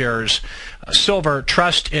iShares Silver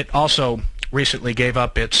Trust. It also recently gave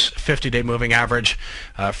up its 50-day moving average.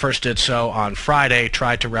 First did so on Friday,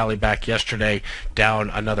 tried to rally back yesterday, down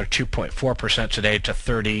another 2.4% today to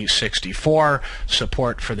 30.64.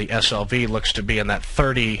 Support for the SLV looks to be in that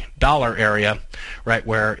 $30 area, right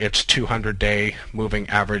where its 200-day moving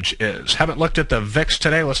average is. Haven't looked at the VIX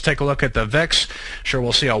today. Let's take a look at the VIX. Sure,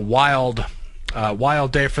 we'll see a wild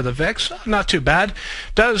day for the VIX. Not too bad.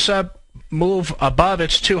 Does move above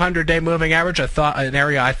its 200-day moving average. An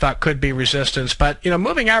area I thought could be resistance, but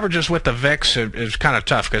moving averages with the VIX is kind of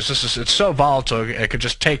tough because it's so volatile. It could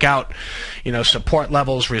just take out support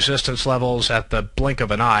levels, resistance levels at the blink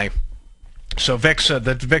of an eye. So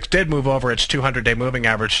the VIX did move over its 200-day moving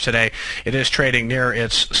average today. It is trading near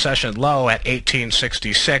its session low at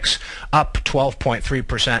 1866, up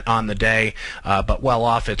 12.3% on the day, but well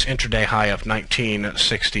off its intraday high of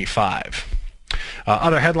 1965.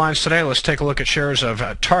 Other headlines today, let's take a look at shares of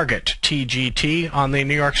Target, TGT, on the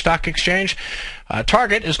New York Stock Exchange.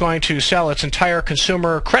 Target is going to sell its entire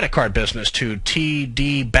consumer credit card business to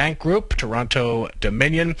TD Bank Group, Toronto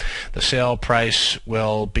Dominion. The sale price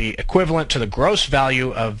will be equivalent to the gross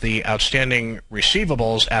value of the outstanding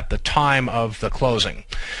receivables at the time of the closing.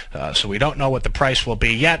 So we don't know what the price will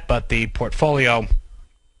be yet, but the portfolio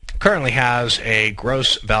currently has a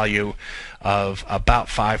gross value of about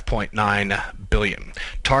 $5.9 billion.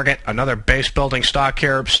 Target, another base building stock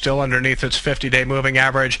here, still underneath its 50-day moving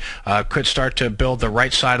average, could start to build the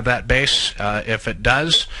right side of that base. If it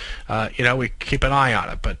does, we keep an eye on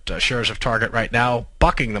it. But shares of Target right now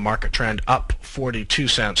bucking the market trend, up 42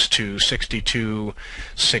 cents to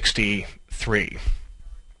 62.63.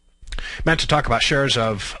 Meant to talk about shares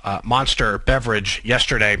of Monster Beverage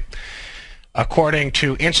yesterday. According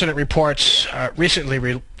to incident reports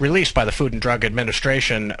recently released by the Food and Drug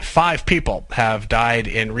Administration, 5 people have died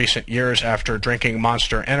in recent years after drinking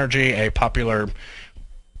Monster Energy, a popular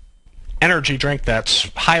energy drink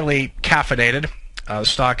that's highly caffeinated. The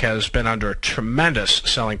stock has been under tremendous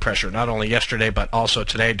selling pressure, not only yesterday but also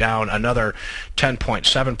today, down another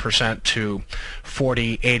 10.7% to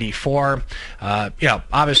 40.84.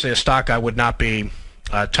 Obviously a stock I would not be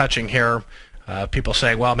touching here. People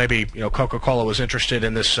say, well, maybe Coca-Cola was interested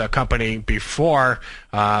in this company before.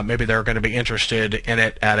 Maybe they're going to be interested in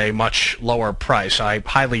it at a much lower price. I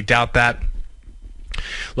highly doubt that.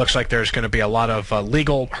 Looks like there's going to be a lot of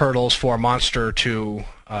legal hurdles for Monster to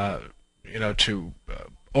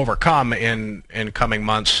overcome in coming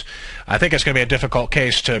months. I think it's going to be a difficult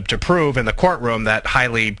case to prove in the courtroom that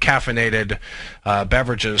highly caffeinated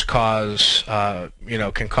beverages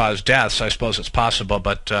can cause deaths. I suppose it's possible,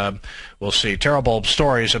 but we'll see. Terrible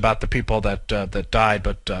stories about the people that died,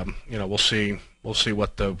 but we'll see. We'll see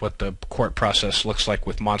what the court process looks like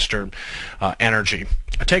with Monster Energy.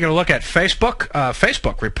 Taking a look at Facebook.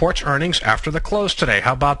 Facebook reports earnings after the close today.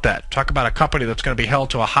 How about that? Talk about a company that's going to be held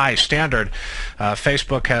to a high standard.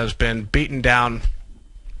 Facebook has been beaten down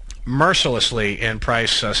mercilessly in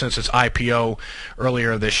price since its IPO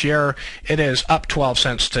earlier this year. It is up 12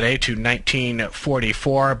 cents today to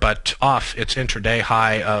 19.44, but off its intraday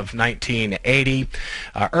high of 19.80.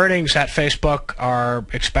 Earnings at Facebook are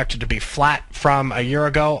expected to be flat from a year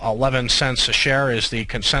ago. 11 cents a share is the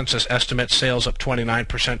consensus estimate. Sales up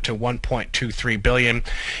 29% to 1.23 billion.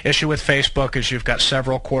 Issue with Facebook is you've got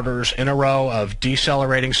several quarters in a row of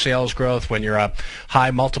decelerating sales growth when you're a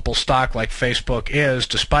high multiple stock like Facebook is,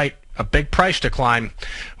 despite a big price decline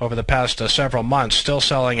over the past several months, still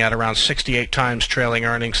selling at around 68 times trailing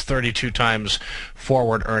earnings, 32 times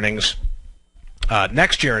forward earnings.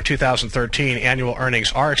 Next year, in 2013, annual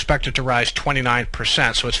earnings are expected to rise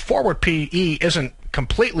 29%, so its forward PE isn't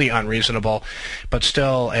completely unreasonable, but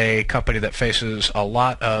still a company that faces a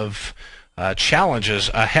lot of challenges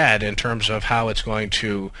ahead in terms of how it's going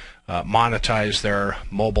to monetize their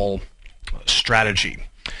mobile strategy.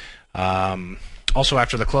 Also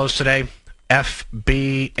after the close today,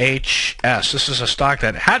 FBHS. This is a stock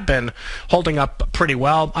that had been holding up pretty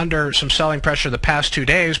well under some selling pressure the past 2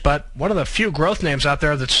 days, but one of the few growth names out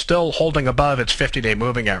there that's still holding above its 50-day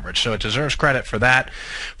moving average, so it deserves credit for that.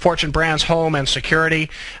 Fortune Brands Home and Security,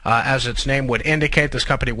 as its name would indicate, this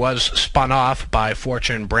company was spun off by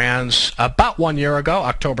Fortune Brands about 1 year ago,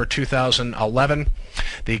 October 2011.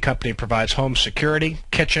 The company provides home security,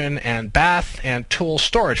 kitchen and bath, and tool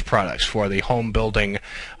storage products for the home building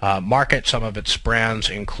market. Some of its brands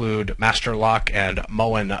include Master Lock and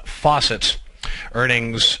Moen faucets.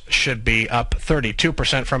 Earnings should be up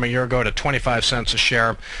 32% from a year ago to 25 cents a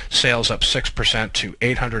share. Sales up 6% to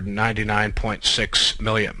 $899.6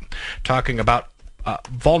 million. Talking about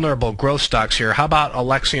vulnerable growth stocks here, how about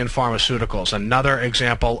Alexion Pharmaceuticals? Another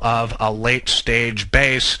example of a late-stage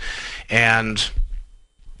base, and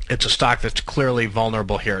it's a stock that's clearly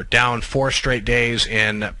vulnerable here. Down 4 straight days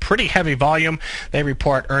in pretty heavy volume. They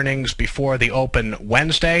report earnings before the open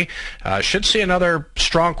Wednesday. Should see another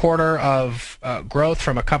strong quarter of growth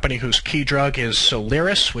from a company whose key drug is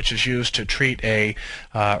Soliris, which is used to treat a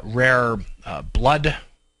rare blood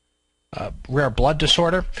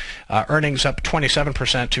disorder. Earnings up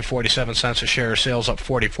 27% to 47 cents a share. Sales up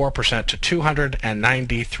 44% to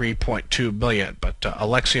 $293.2 million. But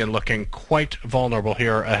Alexion looking quite vulnerable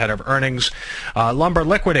here ahead of earnings. Lumber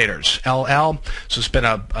Liquidators, LL. This has been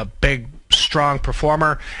a big, strong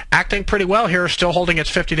performer, acting pretty well here, still holding its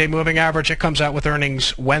 50-day moving average. It comes out with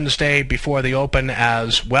earnings Wednesday before the open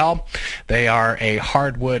as well. They are a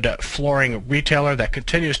hardwood flooring retailer that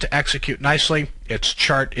continues to execute nicely. Its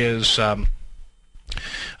chart is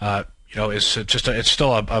it's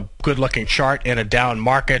still a good-looking chart in a down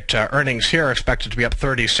market. Earnings here are expected to be up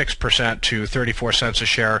 36% to 34 cents a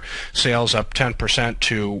share. Sales up 10%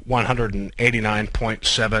 to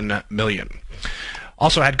 $189.7 million.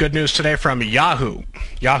 Also had good news today from Yahoo.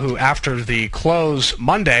 Yahoo, after the close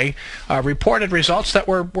Monday, reported results that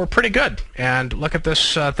were pretty good. And look at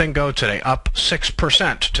this thing go today, up 6%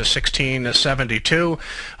 to 1672.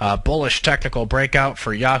 Bullish technical breakout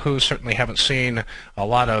for Yahoo. Certainly haven't seen a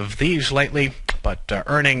lot of these lately. But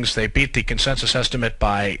earnings, they beat the consensus estimate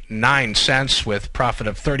by 9 cents with profit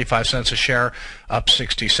of 35 cents a share, up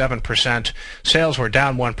 67%. Sales were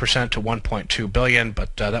down 1% to $1.2 billion,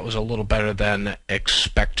 but that was a little better than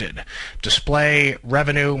expected. Display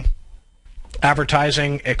revenue,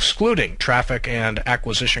 advertising, excluding traffic and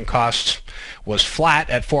acquisition costs, was flat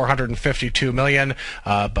at $452 million,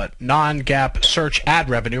 but non-GAAP search ad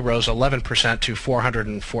revenue rose 11% to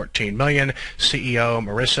 $414 million. CEO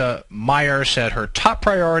Marissa Mayer said her top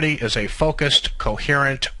priority is a focused,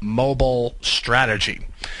 coherent mobile strategy.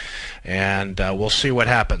 And we'll see what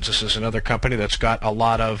happens. This is another company that's got a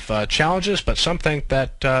lot of challenges, but something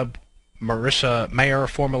that Marissa Mayer,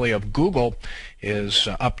 formerly of Google, is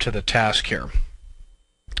up to the task here.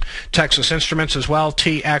 Texas Instruments as well,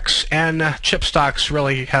 TXN. Chip stocks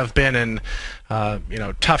really have been in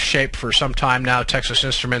tough shape for some time now. Texas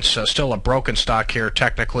Instruments still a broken stock here,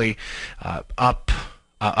 technically up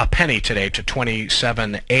a penny today to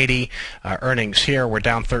 $27.80. Earnings here were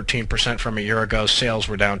down 13% from a year ago. Sales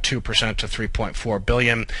were down 2% to $3.4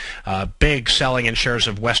 billion. Big selling in shares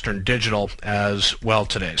of Western Digital as well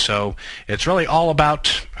today. So it's really all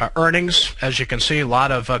about earnings. As you can see, a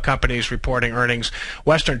lot of companies reporting earnings.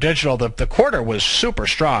 Western Digital, the quarter was super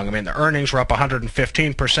strong. I mean, the earnings were up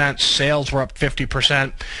 115%. Sales were up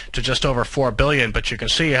 50% to just over $4 billion. But you can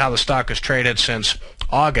see how the stock has traded since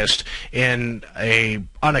August in a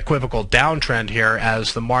unequivocal downtrend here,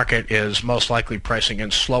 as the market is most likely pricing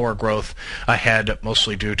in slower growth ahead,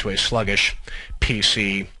 mostly due to a sluggish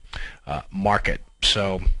PC market.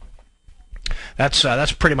 So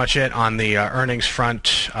that's pretty much it on the earnings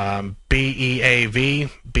front.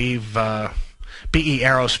 BEAV, BE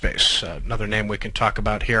Aerospace, another name we can talk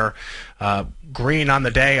about here. Green on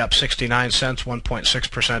the day, up 69 cents,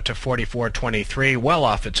 1.6% to 44.23, well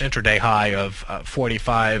off its intraday high of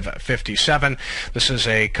 45.57. This is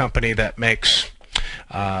a company that makes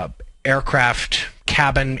aircraft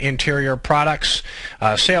cabin interior products.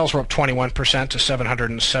 Sales were up 21% to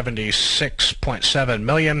 $776.7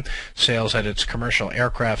 million. Sales at its commercial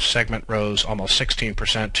aircraft segment rose almost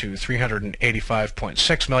 16% to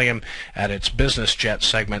 $385.6 million. At its business jet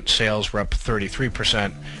segment, sales were up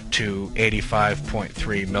 33% to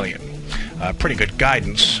 $85.3 million. Pretty good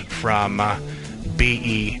guidance from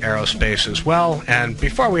BE Aerospace as well. And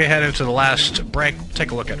before we head into the last break,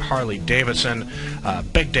 take a look at Harley-Davidson.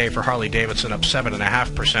 Big day for Harley-Davidson, up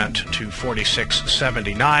 7.5% to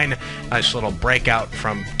 $46.79. Nice little breakout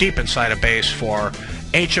from deep inside a base for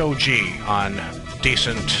HOG on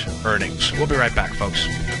decent earnings. We'll be right back, folks.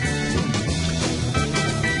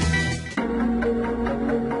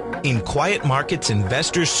 In quiet markets,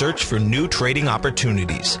 investors search for new trading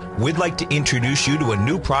opportunities. We'd like to introduce you to a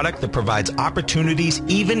new product that provides opportunities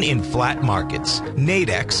even in flat markets.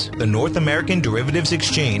 Nadex, the North American Derivatives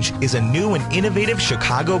Exchange, is a new and innovative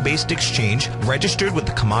Chicago-based exchange registered with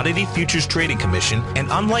the Commodity Futures Trading Commission, and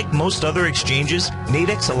unlike most other exchanges,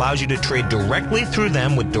 Nadex allows you to trade directly through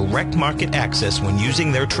them with direct market access when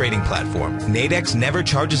using their trading platform. Nadex never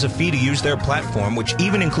charges a fee to use their platform, which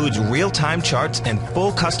even includes real-time charts and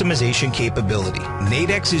full customization optimization capability.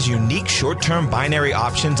 Nadex's unique short-term binary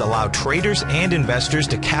options allow traders and investors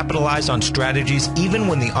to capitalize on strategies even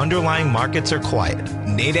when the underlying markets are quiet.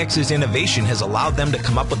 Nadex's innovation has allowed them to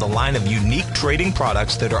come up with a line of unique trading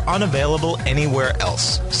products that are unavailable anywhere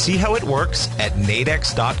else. See how it works at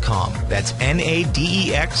nadex.com. That's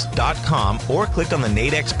NADEX.com, or click on the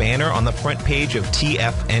Nadex banner on the front page of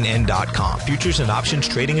TFNN.com. Futures and options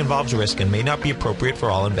trading involves risk and may not be appropriate for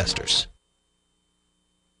all investors.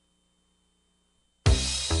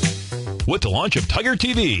 With the launch of Tiger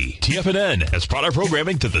TV, TFNN has brought our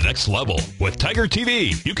programming to the next level. With Tiger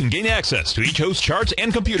TV, you can gain access to each host's charts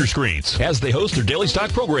and computer screens as they host their daily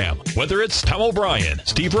stock program. Whether it's Tom O'Brien,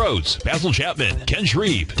 Steve Rhodes, Basil Chapman, Ken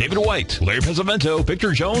Shreve, David White, Larry Pesavento,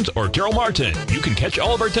 Victor Jones, or Daryl Martin, you can catch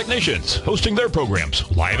all of our technicians hosting their programs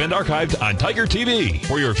live and archived on Tiger TV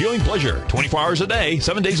for your viewing pleasure 24 hours a day,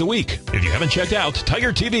 7 days a week. If you haven't checked out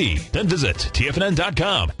Tiger TV, then visit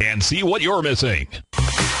TFNN.com and see what you're missing.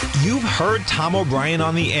 You've heard Tom O'Brien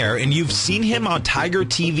on the air, and you've seen him on Tiger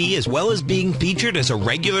TV, as well as being featured as a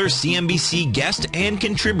regular CNBC guest and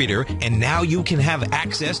contributor, and now you can have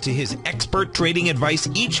access to his expert trading advice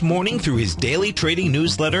each morning through his daily trading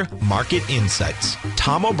newsletter, Market Insights.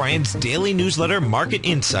 Tom O'Brien's daily newsletter, Market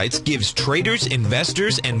Insights, gives traders,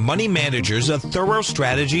 investors, and money managers a thorough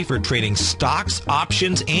strategy for trading stocks,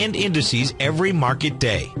 options, and indices every market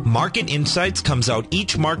day. Market Insights comes out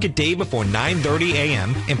each market day before 9:30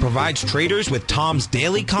 a.m. and provides traders with Tom's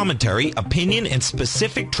daily commentary, opinion, and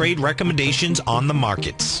specific trade recommendations on the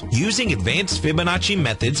markets. Using advanced Fibonacci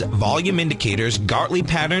methods, volume indicators, Gartley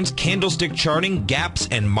patterns, candlestick charting, gaps,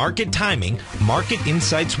 and market timing, Market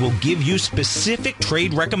Insights will give you specific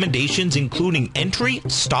trade recommendations including entry,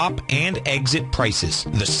 stop, and exit prices.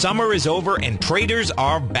 The summer is over and traders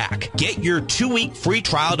are back. Get your 2-week free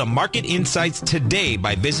trial to Market Insights today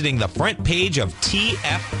by visiting the front page of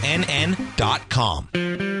TFNN.com.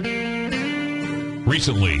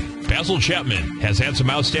 Recently, Basil Chapman has had some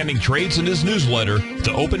outstanding trades in his newsletter,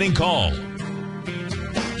 The Opening Call.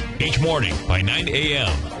 Each morning by 9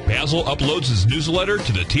 a.m., Basil uploads his newsletter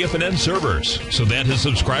to the TFNN servers so that his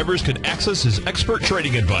subscribers can access his expert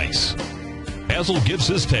trading advice. Basil gives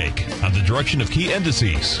his take on the direction of key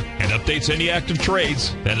indices and updates any active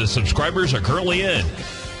trades that his subscribers are currently in.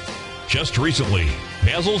 Just recently,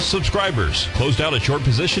 Basil's subscribers closed out a short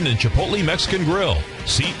position in Chipotle Mexican Grill,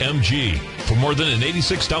 CMG, for more than an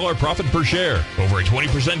 $86 profit per share, over a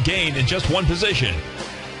 20% gain in just one position.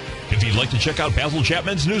 If you'd like to check out Basil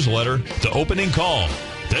Chapman's newsletter, The Opening Call,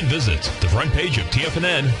 then visit the front page of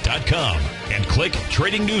TFNN.com and click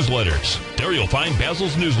Trading Newsletters. There you'll find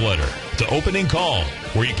Basil's newsletter, The Opening Call,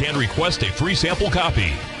 where you can request a free sample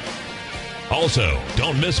copy. Also,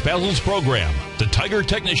 don't miss Basil's program, The Tiger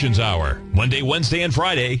Technicians Hour, Monday, Wednesday, and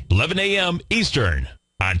Friday, 11 a.m. Eastern,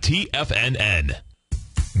 on TFNN.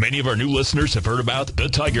 Many of our new listeners have heard about the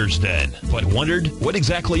Tiger's Den, but wondered, what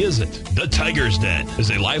exactly is it? The Tiger's Den is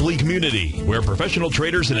a lively community where professional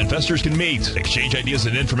traders and investors can meet, exchange ideas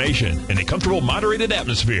and information in a comfortable, moderated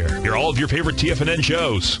atmosphere. Hear all of your favorite TFNN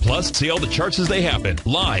shows, plus see all the charts as they happen,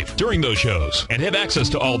 live during those shows, and have access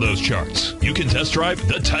to all those charts. You can test drive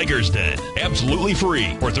the Tiger's Den, absolutely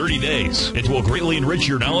free, for 30 days. It will greatly enrich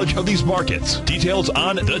your knowledge of these markets. Details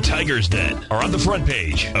on the Tiger's Den are on the front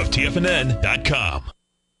page of TFNN.com.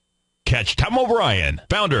 Catch Tom O'Brien,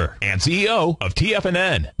 founder and CEO of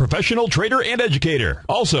TFNN, professional trader and educator.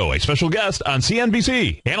 Also a special guest on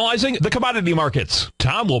CNBC, analyzing the commodity markets.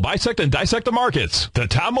 Tom will bisect and dissect the markets. The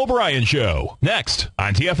Tom O'Brien Show, next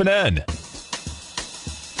on TFNN.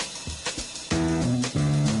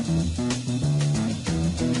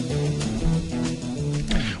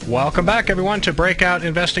 Welcome back, everyone, to Breakout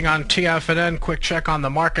Investing on TFNN. Quick check on the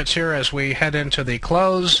markets here as we head into the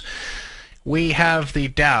close. We have the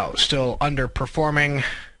Dow still underperforming,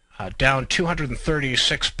 down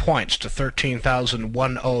 236 points to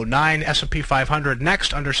 13,109. S&P 500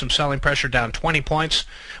 next under some selling pressure, down 20 points,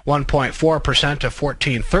 1.4% to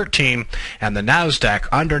 1413. And the Nasdaq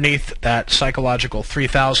underneath that psychological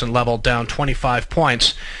 3,000 level, down 25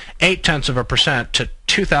 points, 0.8% to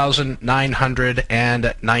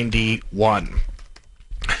 2,991.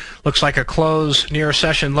 Looks like a close near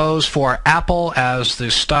session lows for Apple as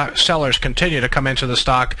the stock sellers continue to come into the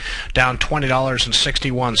stock, down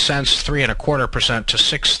 $20.61, 3.25% to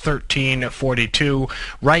 $613.42,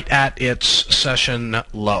 right at its session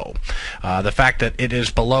low. The fact that it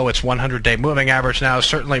is below its 100-day moving average now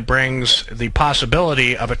certainly brings the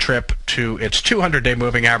possibility of a trip to its 200-day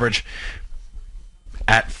moving average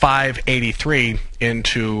at 583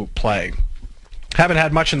 into play. Haven't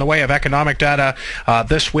had much in the way of economic data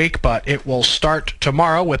this week, but it will start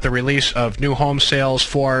tomorrow with the release of new home sales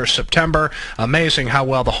for September. Amazing how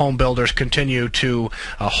well the home builders continue to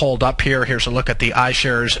hold up here. Here's a look at the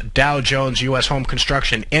iShares Dow Jones U.S. Home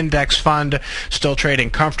Construction Index Fund, still trading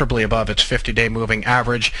comfortably above its 50-day moving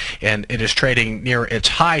average, and it is trading near its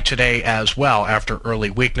high today as well after early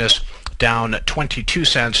weakness, down 22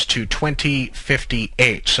 cents to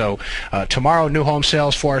 20.58. So tomorrow, new home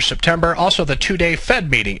sales for September. Also, the two-day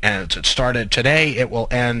Fed meeting ends. It started today. It will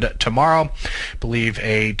end tomorrow. I believe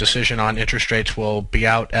a decision on interest rates will be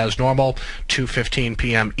out as normal, 2:15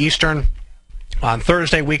 p.m. Eastern. On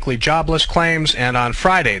Thursday, weekly jobless claims, and on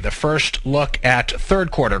Friday, the first look at third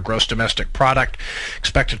quarter gross domestic product,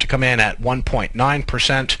 expected to come in at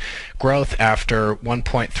 1.9% growth after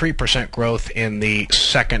 1.3% growth in the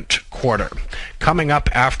second quarter. Coming up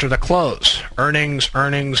after the close, earnings,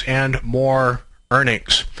 and more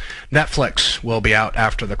earnings. Netflix will be out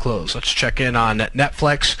after the close. Let's check in on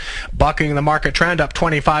Netflix. Bucking the market trend, up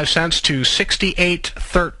 25 cents to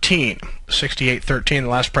 $68.13. $68.13, the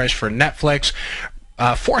last price for Netflix.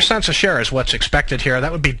 4 cents a share is what's expected here.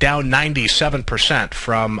 That would be down 97%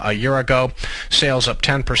 from a year ago. Sales up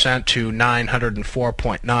 10% to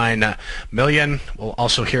 $904.9 million. We'll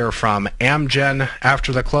also hear from Amgen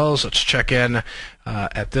after the close. Let's check in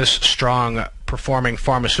at this strong performing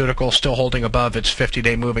pharmaceutical, still holding above its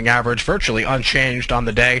 50-day moving average, virtually unchanged on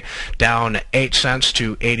the day, down 8 cents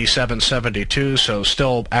to 87.72, so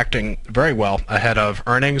still acting very well ahead of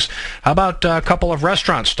earnings. How about a couple of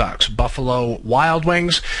restaurant stocks? Buffalo Wild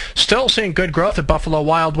Wings, still seeing good growth at Buffalo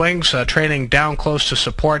Wild Wings, trading down close to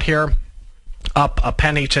support here. Up a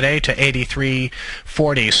penny today to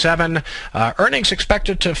 83.47. Earnings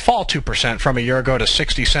expected to fall 2% from a year ago to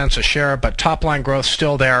 60 cents a share, but top-line growth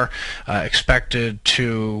still there, expected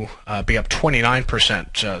to be up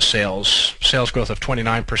 29%. Sales growth of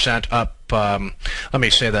 29%, up. Let me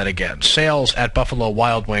say that again. Sales at Buffalo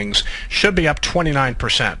Wild Wings should be up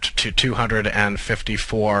 29% to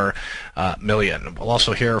 $254 million. We'll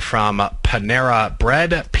also hear from Panera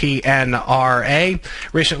Bread, PNRA.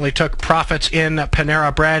 Recently took profits in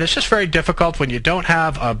Panera Bread. It's just very difficult when you don't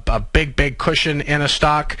have a big cushion in a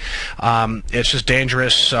stock. It's just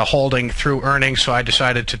dangerous holding through earnings, so I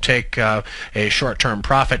decided to take a short-term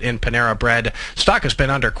profit in Panera Bread. Stock has been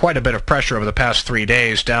under quite a bit of pressure over the past 3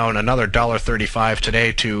 days, down another $1.35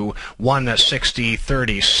 today to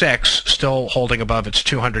 $160.36, still holding above its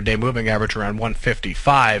 200-day moving average around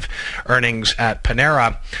 155. Earnings at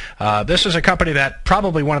Panera. This is a company that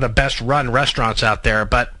probably one of the best run restaurants out there,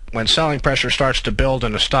 but when selling pressure starts to build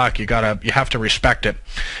in a stock, you have to respect it.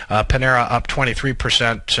 Panera up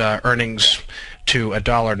 23%, earnings to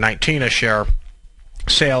 $1.19 a share.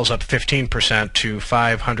 Sales up 15% to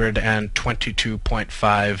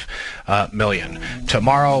 $522.5 million.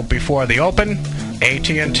 Tomorrow before the open,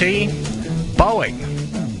 AT&T,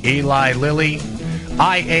 Boeing, Eli Lilly,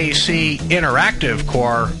 IAC Interactive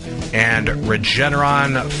Core, and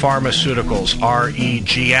Regeneron Pharmaceuticals,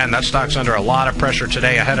 REGN. That stock's under a lot of pressure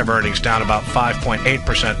today, ahead of earnings, down about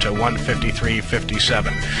 5.8% to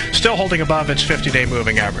 153.57. Still holding above its 50-day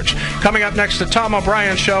moving average. Coming up next, the Tom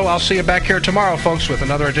O'Brien Show. I'll see you back here tomorrow, folks, with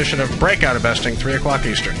another edition of Breakout Investing, 3 o'clock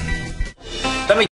Eastern.